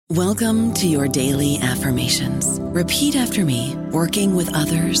Welcome to your daily affirmations. Repeat after me. Working with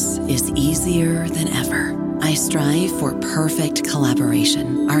others is easier than ever. I strive for perfect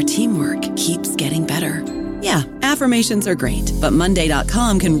collaboration. Our teamwork keeps getting better. Yeah, affirmations are great, but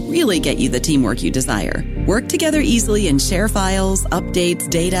Monday.com can really get you the teamwork you desire. Work together easily and share files, updates,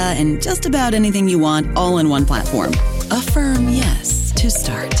 data, and just about anything you want all in one platform. Affirm yes to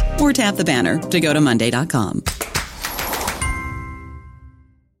start, or tap the banner to go to Monday.com.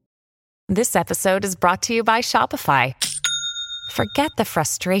 This episode is brought to you by Shopify. Forget the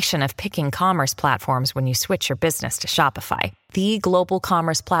frustration of picking commerce platforms when you switch your business to Shopify, the global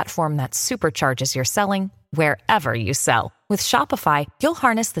commerce platform that supercharges your selling wherever you sell. With Shopify, you'll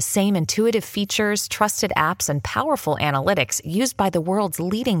harness the same intuitive features, trusted apps, and powerful analytics used by the world's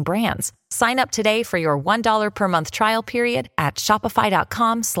leading brands. Sign up today for your $1 per month trial period at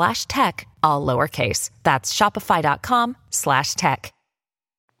shopify.com/tech, all lowercase. That's shopify.com/tech.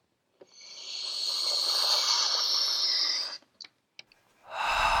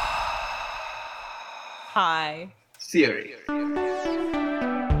 Hi. Theory.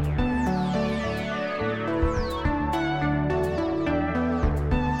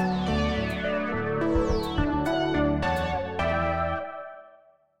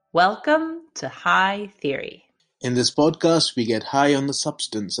 Welcome to High Theory. In this podcast, we get high on the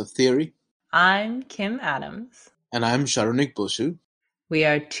substance of theory. I'm Kim Adams. And I'm Sharonik Bosu. We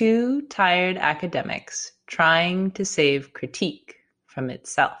are two tired academics trying to save critique from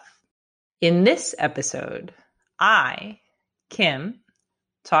itself. In this episode, I, Kim,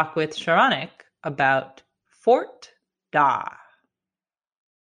 talk with Sharonik about Fort Da.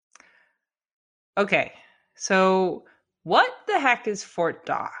 Okay, so what the heck is Fort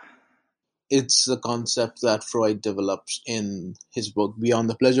Da? It's the concept that Freud develops in his book Beyond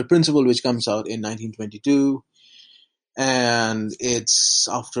the Pleasure Principle, which comes out in 1922. And it's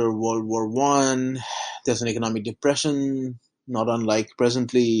after World War I. There's an economic depression, not unlike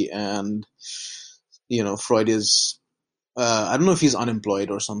presently. And, Freud is, I don't know if he's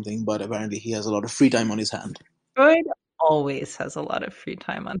unemployed or something, but apparently he has a lot of free time on his hand. Freud always has a lot of free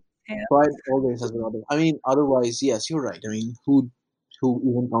time on his hands. Freud always has a lot of, otherwise, yes, you're right. Who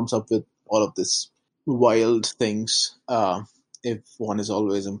even comes up with all of this wild things if one is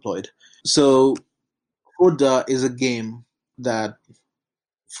always employed? So Fort Da is a game that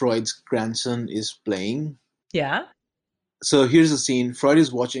Freud's grandson is playing. Yeah? So here's the scene. Freud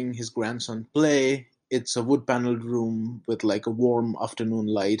is watching his grandson play. It's a wood-paneled room with like a warm afternoon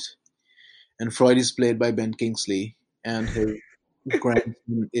light. And Freud is played by Ben Kingsley. And his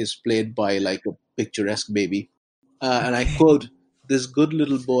grandson is played by like a picturesque baby. And I quote, "This good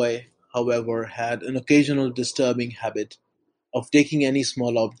little boy, however, had an occasional disturbing habit of taking any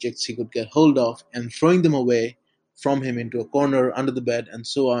small objects he could get hold of and throwing them away from him into a corner, under the bed, and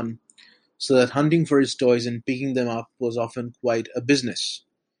so on, so that hunting for his toys and picking them up was often quite a business.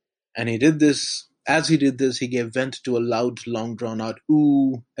 And as he did this, he gave vent to a loud, long drawn-out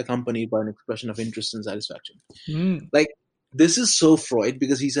ooh, accompanied by an expression of interest and satisfaction." Like, this is so Freud,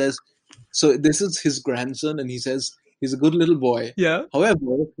 because he says, so this is his grandson, and he says he's a good little boy, Yeah.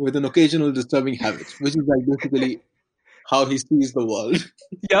 however, with an occasional disturbing habit, which is like basically how he sees the world.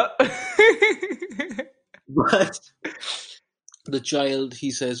 Yep. But the child, he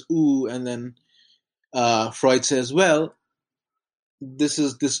says, ooh, and then Freud says, well, this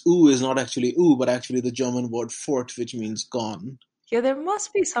ooh is not actually ooh, but actually the German word fort, which means gone. Yeah, there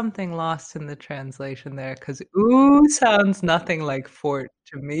must be something lost in the translation there, because ooh sounds nothing like fort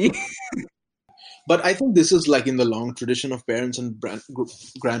to me. But I think this is like in the long tradition of parents and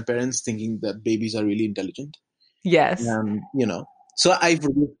grandparents thinking that babies are really intelligent. Yes. And, so I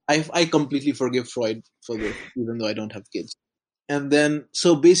completely forgive Freud for this, even though I don't have kids. And then,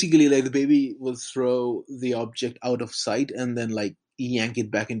 so basically, like, the baby will throw the object out of sight and then, like, yank it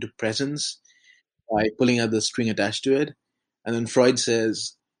back into presence by pulling out the string attached to it. And then Freud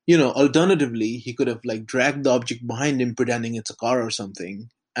says, alternatively, he could have, like, dragged the object behind him, pretending it's a car or something.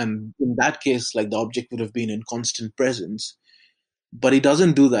 And in that case, like, the object would have been in constant presence. But he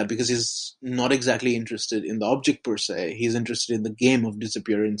doesn't do that because he's not exactly interested in the object per se. He's interested in the game of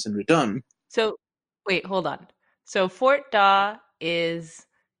disappearance and return. So, wait, hold on. So Fort Da is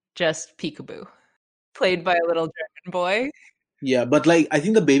just peekaboo, played by a little German boy. Yeah, but like, I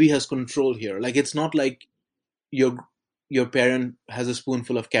think the baby has control here. Like, it's not like your parent has a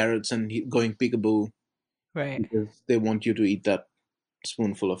spoonful of carrots and going peekaboo Right. because they want you to eat that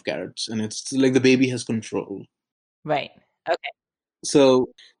spoonful of carrots. And it's like the baby has control. Right. Okay. So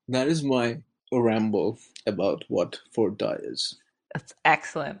that is my ramble about what Fort Da is. That's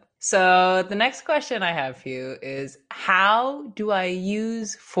excellent. So the next question I have for you is, how do I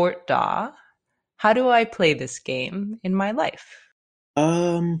use Fort Daw? How do I play this game in my life?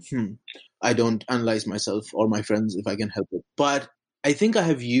 Um, hmm. I don't analyze myself or my friends if I can help it, but I think I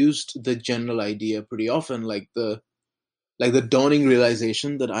have used the general idea pretty often, like the dawning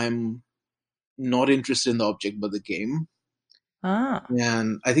realization that I'm not interested in the object but the game. Ah,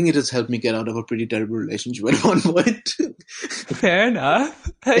 And I think it has helped me get out of a pretty terrible relationship at one point. fair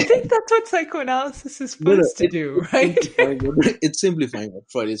enough. I think that's what psychoanalysis is No, no, supposed to do, it's right? simplifying it's simplifying what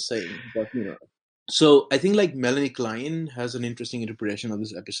Freud is saying, but you know. So I think like Melanie Klein has an interesting interpretation of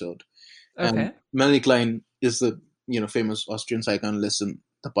this episode, and Okay. Melanie Klein is the famous Austrian psychoanalyst and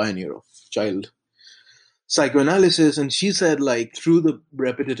the pioneer of child psychoanalysis, and she said like through the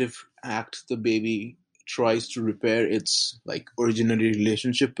repetitive act, the baby tries to repair its like originary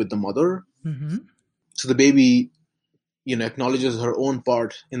relationship with the mother. Hmm. So the baby acknowledges her own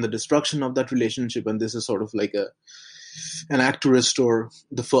part in the destruction of that relationship, and this is sort of like an act to restore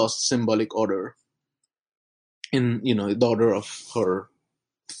the first symbolic order in the order of her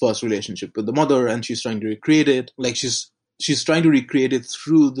first relationship with the mother, and she's trying to recreate it like she's trying to recreate it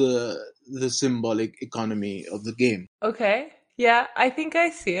through the symbolic economy of the game. Okay. Yeah, I think I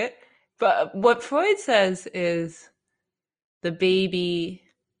see it. But what Freud says is the baby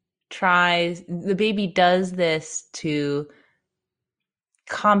the baby does this to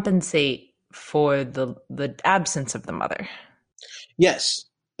compensate for the absence of the mother. Yes,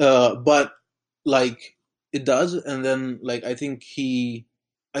 but like it does, and then like I think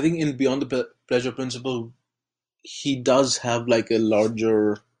in Beyond the Pleasure Principle, he does have like a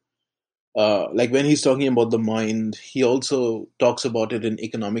larger like when he's talking about the mind, he also talks about it in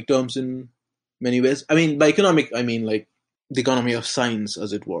economic terms in many ways. I mean, by economic, I mean like the economy of science,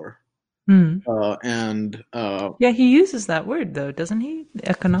 as it were. Hmm. And Yeah, he uses that word though, doesn't he?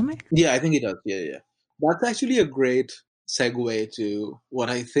 Economic? yeah, I think he does. Yeah, yeah. That's actually a great segue to what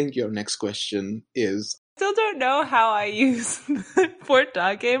I think your next question is. Still don't know how I use the Fort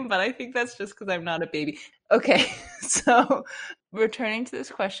Dog game, but I think that's just because I'm not a baby. Okay, so returning to this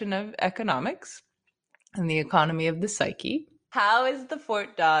question of economics and the economy of the psyche, how is the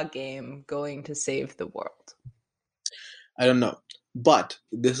Fort Dog game going to save the world? I don't know, but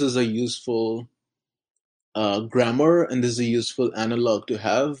this is a useful grammar, and this is a useful analog to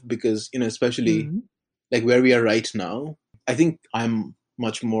have because especially Hmm. like where we are right now. I think I'm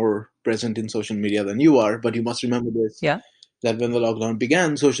much more present in social media than you are, but you must remember this, Yeah. that when the lockdown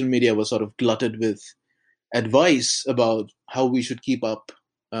began, social media was sort of glutted with advice about how we should keep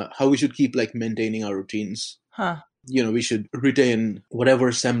like maintaining our routines. Huh. We should retain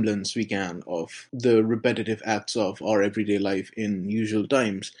whatever semblance we can of the repetitive acts of our everyday life in usual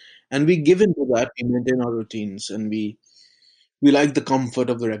times. And we give in to that, we maintain our routines, and we like the comfort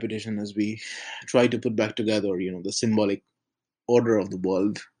of the repetition as we try to put back together, the symbolic order of the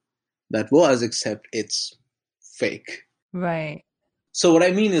world that was, except it's fake. Right. So what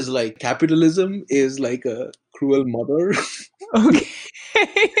I mean is like capitalism is like a cruel mother. Okay.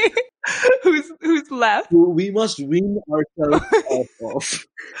 Who's left? We must wean ourselves off of.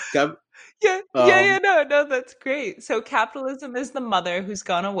 Cap- Yeah, yeah, um, no, no, that's great. So capitalism is the mother who's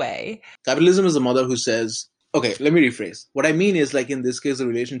gone away. Capitalism is the mother who says, okay, let me rephrase. What I mean is like in this case, the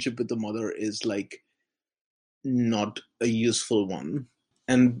relationship with the mother is like not a useful one.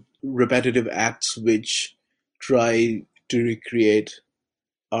 And repetitive acts which try to recreate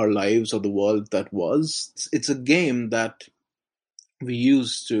our lives or the world that was, it's a game that we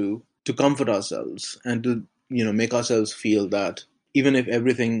use to comfort ourselves and to make ourselves feel that even if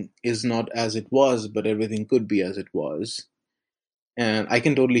everything is not as it was, but everything could be as it was. And I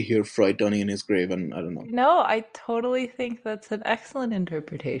can totally hear Freud turning in his grave, and I don't know. No, I totally think that's an excellent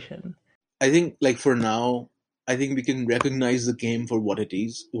interpretation. I think like for now, I think we can recognize the game for what it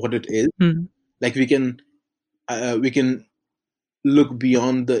is. Hmm. Like we can look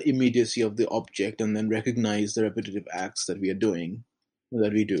beyond the immediacy of the object and then recognize the repetitive acts that we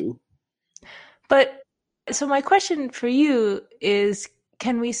do. But so my question for you is,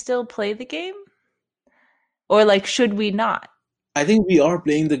 can we still play the game? Or like, should we not? I think we are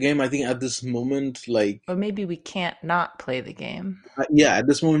playing the game. I think at this moment, like, Or maybe we can't not play the game. yeah, at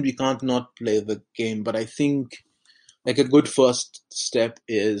this moment we can't not play the game. But I think like a good first step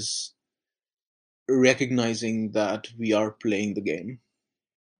is recognizing that we are playing the game.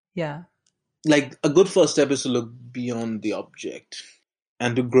 Yeah. Like a good first step is to look beyond the object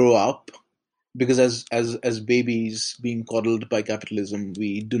and to grow up, because as babies being coddled by capitalism,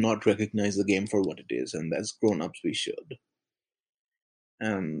 we do not recognize the game for what it is, and as grown-ups we should.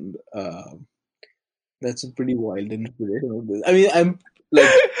 And that's a pretty wild interpretation of this. I mean, Like,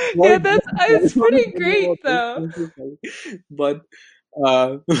 Yeah, it's pretty great though. But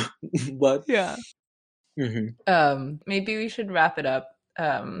but Yeah. mhm. Maybe we should wrap it up.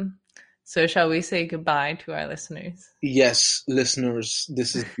 So shall we say goodbye to our listeners? Yes, listeners,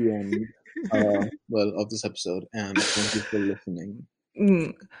 this is the end of this episode, and thank you for listening.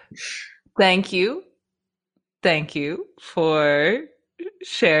 Thank you for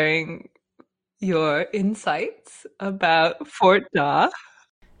sharing your insights about Fort Da.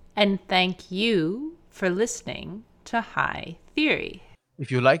 And thank you for listening to High Theory. If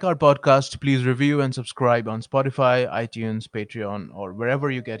you like our podcast, please review and subscribe on Spotify, iTunes, Patreon, or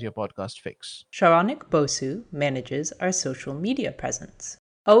wherever you get your podcast fix. Sharonik Bosu manages our social media presence.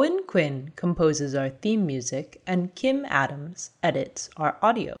 Owen Quinn composes our theme music, and Kim Adams edits our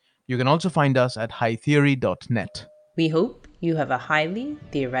audio. You can also find us at hightheory.net. We hope you have a highly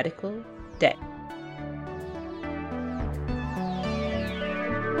theoretical day.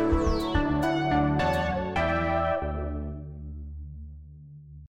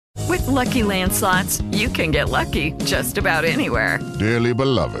 With Lucky Land Slots, you can get lucky just about anywhere. Dearly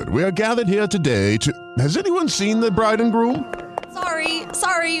beloved, we are gathered here today to... Has anyone seen the bride and groom?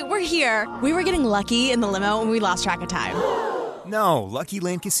 Sorry, we're here. We were getting lucky in the limo and we lost track of time. No, Lucky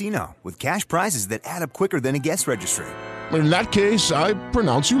Land Casino, with cash prizes that add up quicker than a guest registry. In that case, I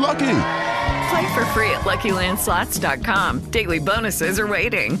pronounce you lucky. Play for free at LuckyLandSlots.com. Daily bonuses are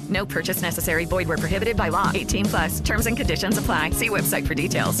waiting. No purchase necessary. Void where prohibited by law. 18+. Terms and conditions apply. See website for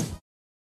details.